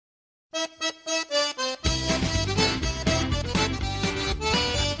Dishing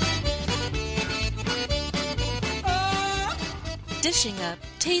up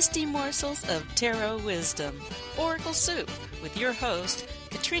tasty morsels of tarot wisdom, Oracle Soup, with your host,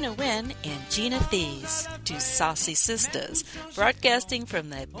 Katrina Wynn and Gina Thies, two saucy sisters, broadcasting from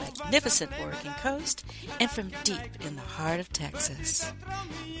the magnificent Oregon coast and from deep in the heart of Texas.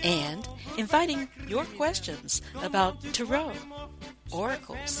 And inviting your questions about tarot,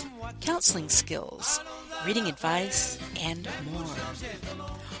 oracles, counseling skills, reading advice, and more.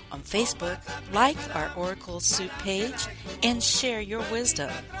 On Facebook, like our Oracle Soup page and share your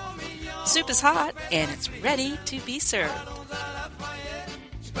wisdom. Soup is hot and it's ready to be served.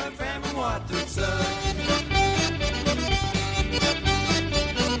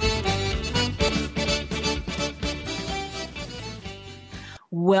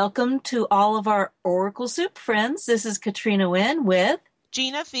 Welcome to all of our Oracle Soup friends. This is Katrina Wynn with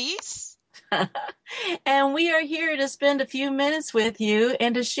Gina Thies. And we are here to spend a few minutes with you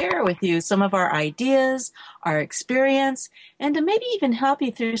and to share with you some of our ideas, our experience, and to maybe even help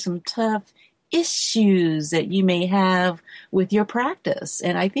you through some tough issues that you may have with your practice.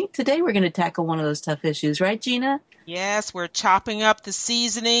 And I think today we're going to tackle one of those tough issues, right, Gina? Yes, we're chopping up the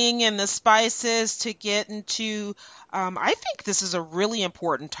seasoning and the spices to get into, I think this is a really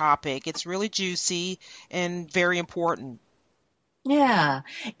important topic. It's really juicy and very important. Yeah.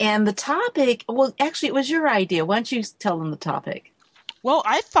 And the topic, well, actually, it was your idea. Why don't you tell them the topic? Well,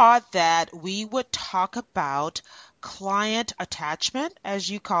 I thought that we would talk about client attachment, as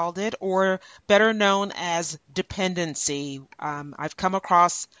you called it, or better known as dependency. I've come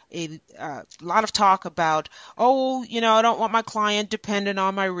across a lot of talk about, I don't want my client dependent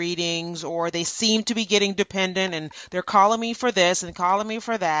on my readings, or they seem to be getting dependent and they're calling me for this and calling me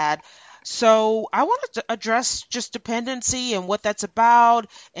for that. So I wanted to address just dependency and what that's about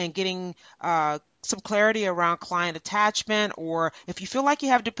and getting some clarity around client attachment, or if you feel like you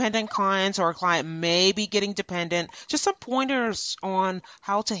have dependent clients or a client may be getting dependent, just some pointers on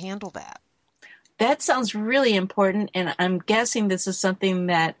how to handle that. That sounds really important, and I'm guessing this is something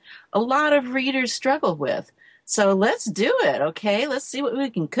that a lot of readers struggle with. So let's do it, okay? Let's see what we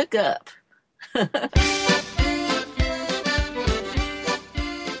can cook up.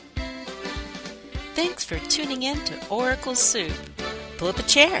 Thanks for tuning in to Oracle Soup. Pull up a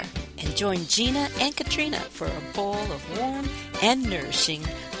chair and join Gina and Katrina for a bowl of warm and nourishing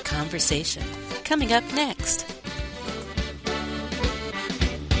conversation. Coming up next.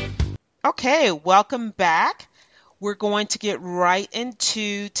 Okay, welcome back. We're going to get right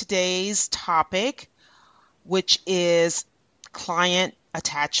into today's topic, which is client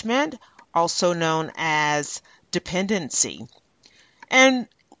attachment, also known as dependency. And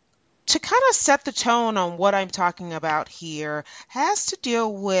to kind of set the tone on what I'm talking about here has to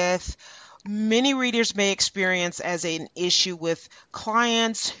deal with many readers may experience as an issue with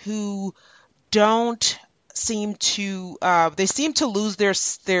clients who don't seem to, they seem to lose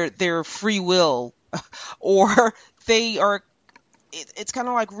their free will, or they are, it's kind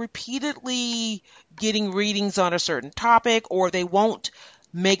of like repeatedly getting readings on a certain topic, or they won't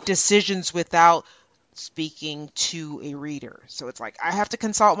make decisions without speaking to a reader. So it's like, I have to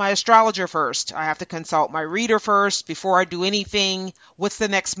consult my astrologer first. I have to consult my reader first before I do anything. What's the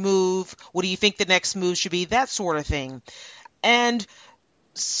next move? What do you think the next move should be? That sort of thing. And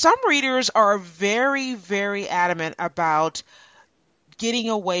some readers are very, very adamant about getting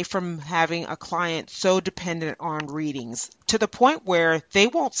away from having a client so dependent on readings to the point where they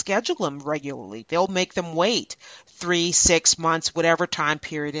won't schedule them regularly. They'll make them wait 3, 6 months, whatever time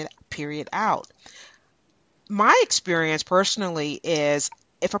period out. My experience personally is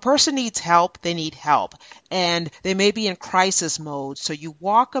if a person needs help, they need help, and they may be in crisis mode. So you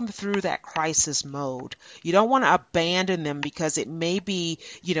walk them through that crisis mode. You don't want to abandon them because it may be,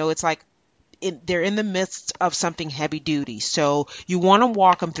 it's like they're in the midst of something heavy duty. So you want to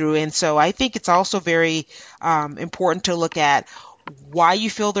walk them through. And so I think it's also very important to look at why you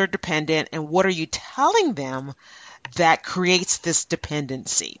feel they're dependent and what are you telling them that creates this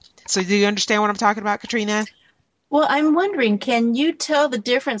dependency. So do you understand what I'm talking about, Katrina? Well, I'm wondering, can you tell the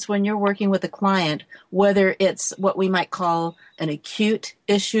difference when you're working with a client, whether it's what we might call an acute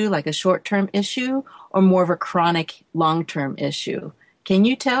issue, like a short-term issue, or more of a chronic long-term issue? Can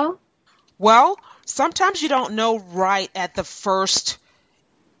you tell? Well, sometimes you don't know right at the first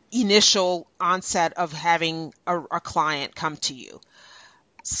initial onset of having a client come to you.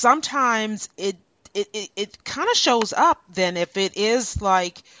 Sometimes it kind of shows up then if it is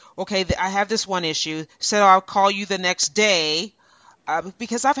like, okay, I have this one issue, so I'll call you the next day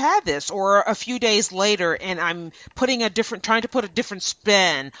because I've had this, or a few days later, and I'm trying to put a different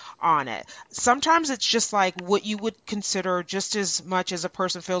spin on it. Sometimes it's just like what you would consider just as much as a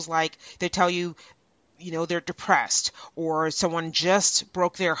person feels like they tell you, they're depressed, or someone just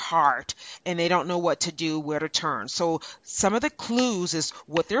broke their heart and they don't know what to do, where to turn. So some of the clues is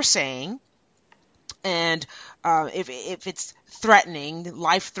what they're saying. And if it's threatening,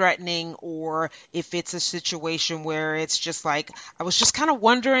 life-threatening, or if it's a situation where it's just like, I was just kind of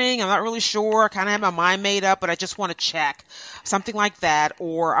wondering, I'm not really sure, I kind of have my mind made up, but I just want to check, something like that.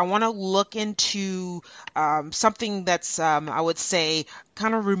 Or I want to look into something that's, I would say,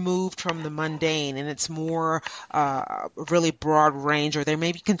 kind of removed from the mundane, and it's more a really broad range, or they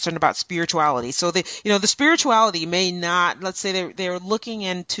may be concerned about spirituality. So the spirituality may not, let's say they're looking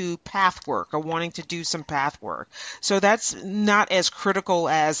into path work or wanting to do some path work. So that's not as critical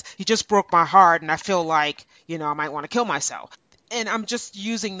as, you just broke my heart and I feel like, I might want to kill myself. And I'm just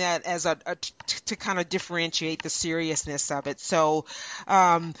using that as to kind of differentiate the seriousness of it. So,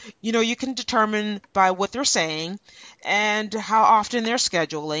 you can determine by what they're saying and how often they're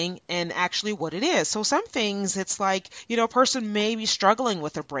scheduling and actually what it is. So some things, it's like, a person may be struggling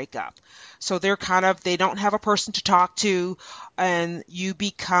with a breakup. So they don't have a person to talk to, and you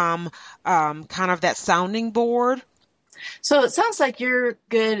become kind of that sounding board. So it sounds like you're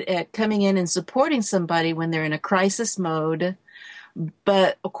good at coming in and supporting somebody when they're in a crisis mode.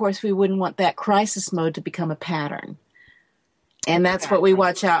 But, of course, we wouldn't want that crisis mode to become a pattern. And that's what we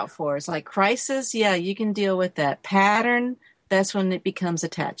watch out for. It's like crisis, yeah, you can deal with that. Pattern, that's when it becomes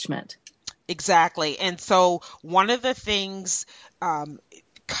attachment. Exactly. And so one of the things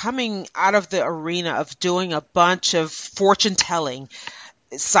coming out of the arena of doing a bunch of fortune telling,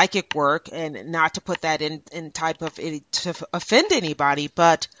 psychic work, and not to put that in type of to offend anybody,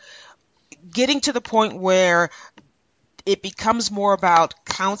 but getting to the point where it becomes more about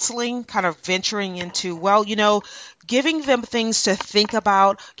counseling, kind of venturing into, giving them things to think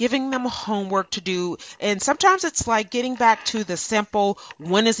about, giving them homework to do. And sometimes it's like getting back to the simple,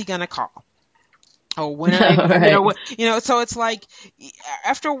 when is he going to call? Or when are they, so it's like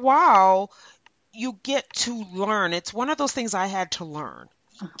after a while, you get to learn. It's one of those things I had to learn.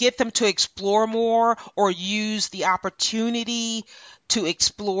 Get them to explore more, or use the opportunity to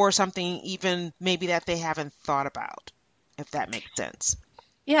explore something even maybe that they haven't thought about, if that makes sense.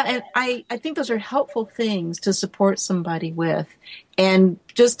 Yeah, and I think those are helpful things to support somebody with. And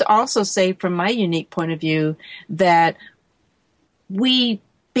just to also say from my unique point of view that we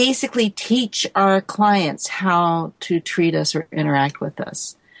basically teach our clients how to treat us or interact with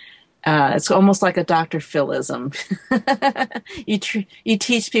us. It's almost like a Dr. Philism. You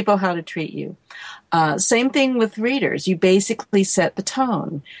teach people how to treat you. Same thing with readers. You basically set the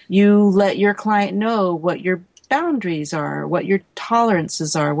tone. You let your client know what your boundaries are, what your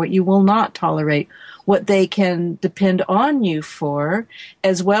tolerances are, what you will not tolerate, what they can depend on you for,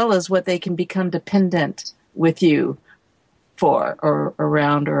 as well as what they can become dependent with you for, or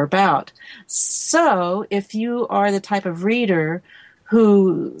around or about. So if you are the type of reader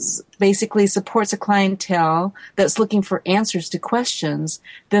who basically supports a clientele that's looking for answers to questions,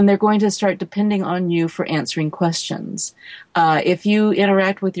 then they're going to start depending on you for answering questions. If you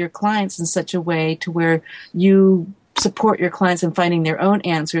interact with your clients in such a way to where you support your clients in finding their own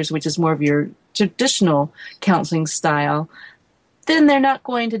answers, which is more of your traditional counseling style, then they're not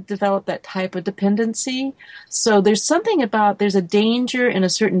going to develop that type of dependency. So there's a danger in a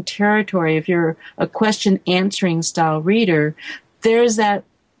certain territory if you're a question answering style reader. There's that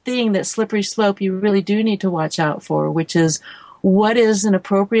thing, that slippery slope you really do need to watch out for, which is what is an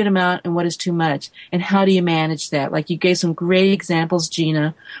appropriate amount and what is too much, and how do you manage that? Like you gave some great examples,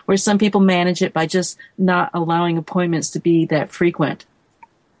 Gina, where some people manage it by just not allowing appointments to be that frequent.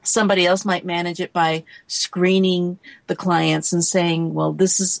 Somebody else might manage it by screening the clients and saying, well,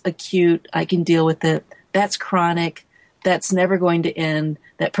 this is acute, I can deal with it. That's chronic, that's never going to end.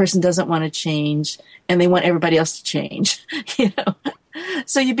 That person doesn't want to change, and they want everybody else to change.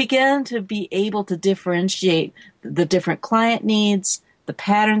 So you begin to be able to differentiate the different client needs, the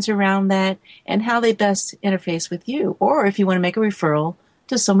patterns around that, and how they best interface with you, or if you want to make a referral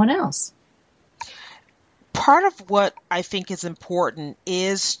to someone else. Part of what I think is important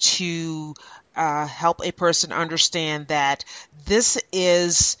is to help a person understand that this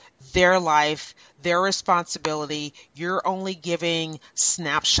is their life, their responsibility. You're only giving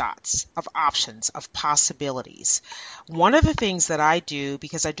snapshots of options, of possibilities. One of the things that I do,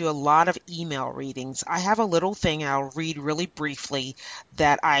 because I do a lot of email readings, I have a little thing I'll read really briefly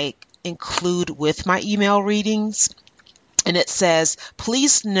that I include with my email readings. And it says,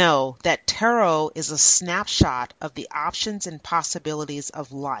 please know that tarot is a snapshot of the options and possibilities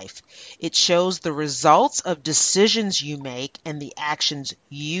of life. It shows the results of decisions you make and the actions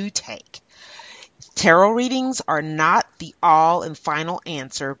you take. Tarot readings are not the all and final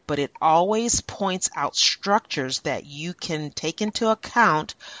answer, but it always points out structures that you can take into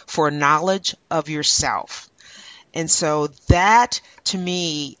account for knowledge of yourself. And so that, to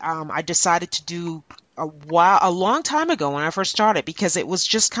me, I decided to do a long time ago when I first started, because it was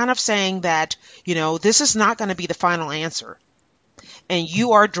just kind of saying that, this is not going to be the final answer. And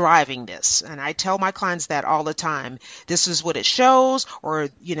you are driving this. And I tell my clients that all the time. This is what it shows, or,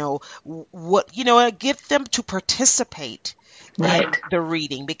 get them to participate in the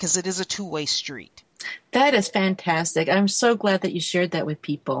reading, because it is a two-way street. That is fantastic. I'm so glad that you shared that with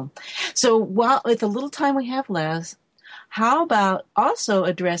people. So with the little time we have left, how about also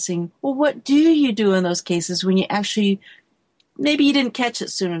addressing, well, what do you do in those cases when you actually, maybe you didn't catch it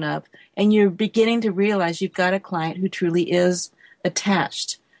soon enough, and you're beginning to realize you've got a client who truly is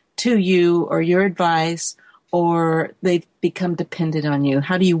attached to you or your advice, or they've become dependent on you?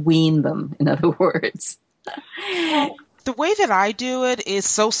 How do you wean them, in other words? The way that I do it is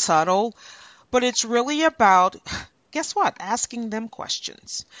so subtle, but it's really about, guess what, asking them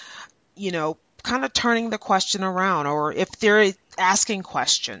questions. Kind of turning the question around, or if they're asking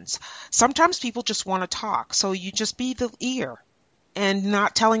questions. Sometimes people just want to talk, so you just be the ear and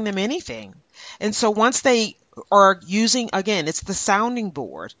not telling them anything. And so once they are using, again, it's the sounding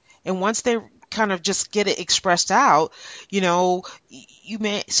board, and once they kind of just get it expressed out, you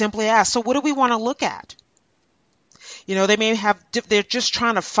may simply ask, so what do we want to look at? They may have, they're just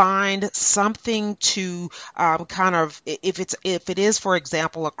trying to find something to kind of, if it is, for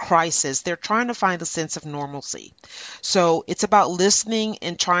example, a crisis, they're trying to find a sense of normalcy. So it's about listening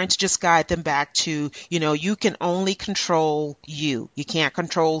and trying to just guide them back to, you can only control you. You can't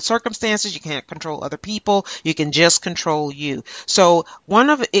control circumstances. You can't control other people. You can just control you. So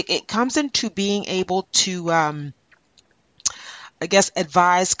it comes into being able to,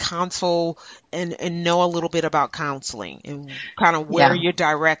 advise, counsel, and know a little bit about counseling and kind of where you're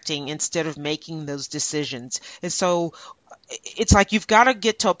directing instead of making those decisions. And so it's like you've got to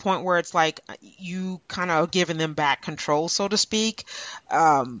get to a point where it's like you kind of giving them back control, so to speak,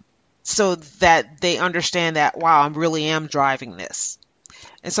 so that they understand that, wow, I really am driving this.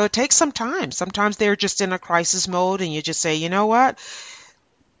 And so it takes some time. Sometimes they're just in a crisis mode, and you just say, you know what,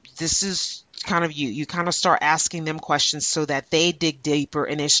 this is kind of you kind of start asking them questions so that they dig deeper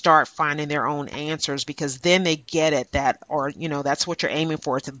and they start finding their own answers, because then they get it that, or that's what you're aiming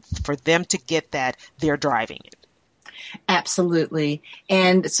for them to get that they're driving it. Absolutely.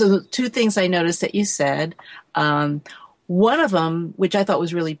 And so two things I noticed that you said, one of them, which I thought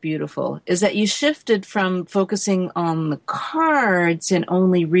was really beautiful, is that you shifted from focusing on the cards and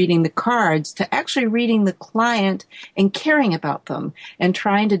only reading the cards to actually reading the client and caring about them and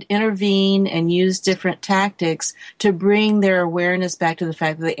trying to intervene and use different tactics to bring their awareness back to the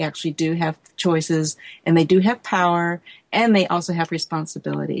fact that they actually do have choices and they do have power and they also have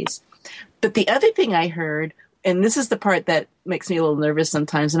responsibilities. But the other thing I heard, and this is the part that makes me a little nervous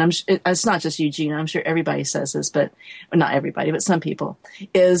sometimes, and it's not just Eugene, I'm sure everybody says this, but not everybody, but some people,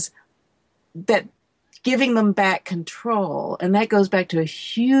 is that giving them back control. And that goes back to a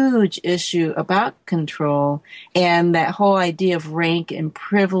huge issue about control and that whole idea of rank and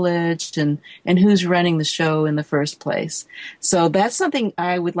privilege and who's running the show in the first place. So that's something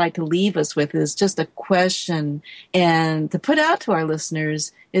I would like to leave us with, is just a question and to put out to our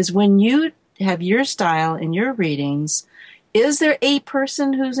listeners is, when you have your style in your readings, is there a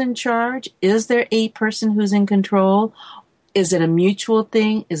person who's in charge? Is there a person who's in control? Is it a mutual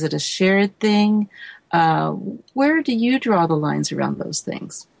thing? Is it a shared thing? Where do you draw the lines around those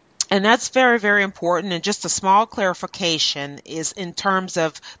things? And that's very, very important. And just a small clarification is in terms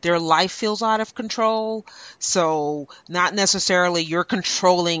of their life feels out of control. So not necessarily you're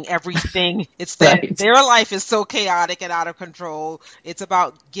controlling everything. It's that their life is so chaotic and out of control. It's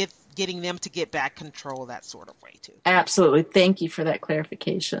about getting them to get back control, that sort of way too. Absolutely. Thank you for that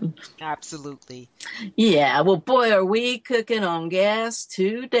clarification. Absolutely. Yeah. Well, boy, are we cooking on gas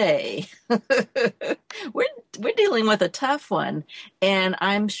today. We're dealing with a tough one, and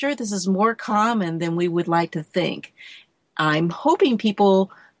I'm sure this is more common than we would like to think. I'm hoping people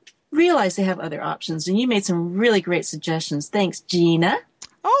realize they have other options, and you made some really great suggestions. Thanks, Gina.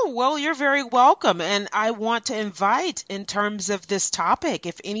 Oh, Oh, well, you're very welcome. And I want to invite, in terms of this topic,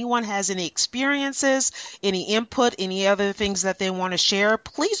 if anyone has any experiences, any input, any other things that they want to share,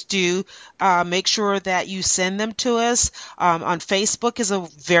 please do make sure that you send them to us. On Facebook is a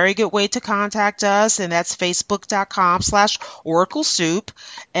very good way to contact us, and that's facebook.com/Oracle Soup.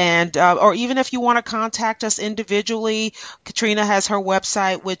 And or even if you want to contact us individually, Katrina has her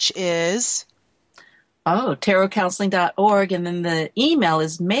website, which is... Oh, tarotcounseling.org, and then the email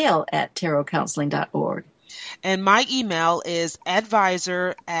is mail@tarotcounseling.org. And my email is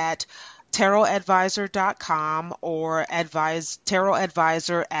advisor@tarotadvisor.com or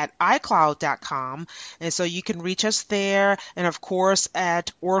tarotadvisor@icloud.com. And so you can reach us there, and of course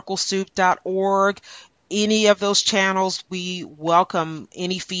at oraclesoup.org. Any of those channels, we welcome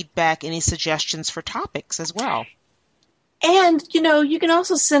any feedback, any suggestions for topics as well. And, you can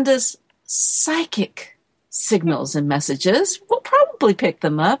also send us psychic signals and messages. We'll probably pick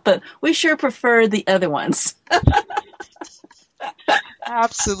them up, but we sure prefer the other ones.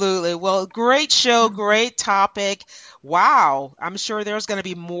 Absolutely. Well, great show, great topic. Wow. I'm sure there's going to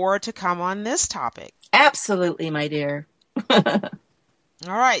be more to come on this topic. Absolutely, my dear. All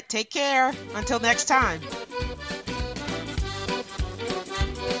right. Take care. Until next time.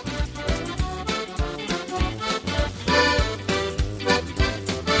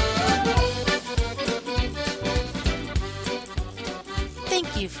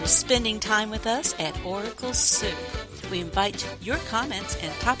 Thank you for spending time with us at Oracle Soup. We invite your comments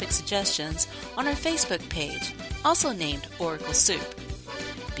and topic suggestions on our Facebook page, also named Oracle Soup.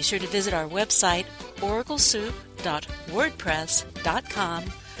 Be sure to visit our website, oraclesoup.wordpress.com,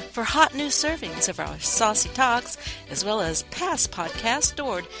 for hot new servings of our saucy talks, as well as past podcasts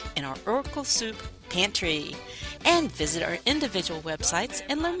stored in our Oracle Soup pantry. And visit our individual websites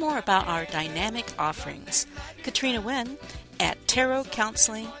and learn more about our dynamic offerings. Katrina Wynn at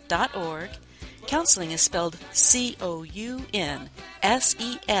tarotcounseling.org. Counseling is spelled COUNSELING.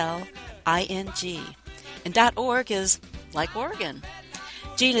 And .org is like Oregon.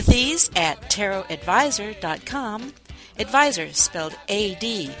 Gina Thies at tarotadvisor.com. Advisor is spelled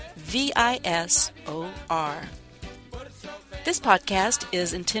ADVISOR. This podcast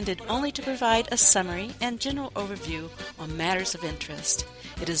is intended only to provide a summary and general overview on matters of interest.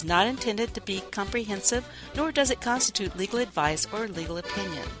 It is not intended to be comprehensive, nor does it constitute legal advice or legal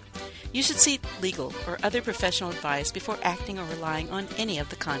opinion. You should seek legal or other professional advice before acting or relying on any of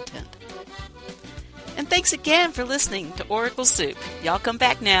the content. And thanks again for listening to Oracle Soup. Y'all come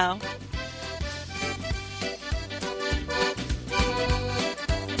back now.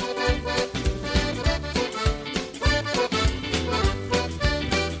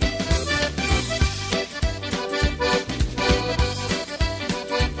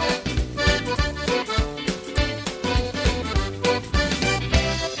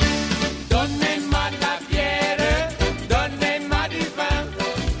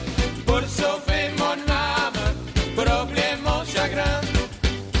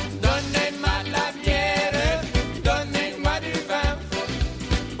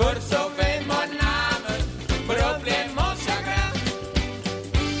 Por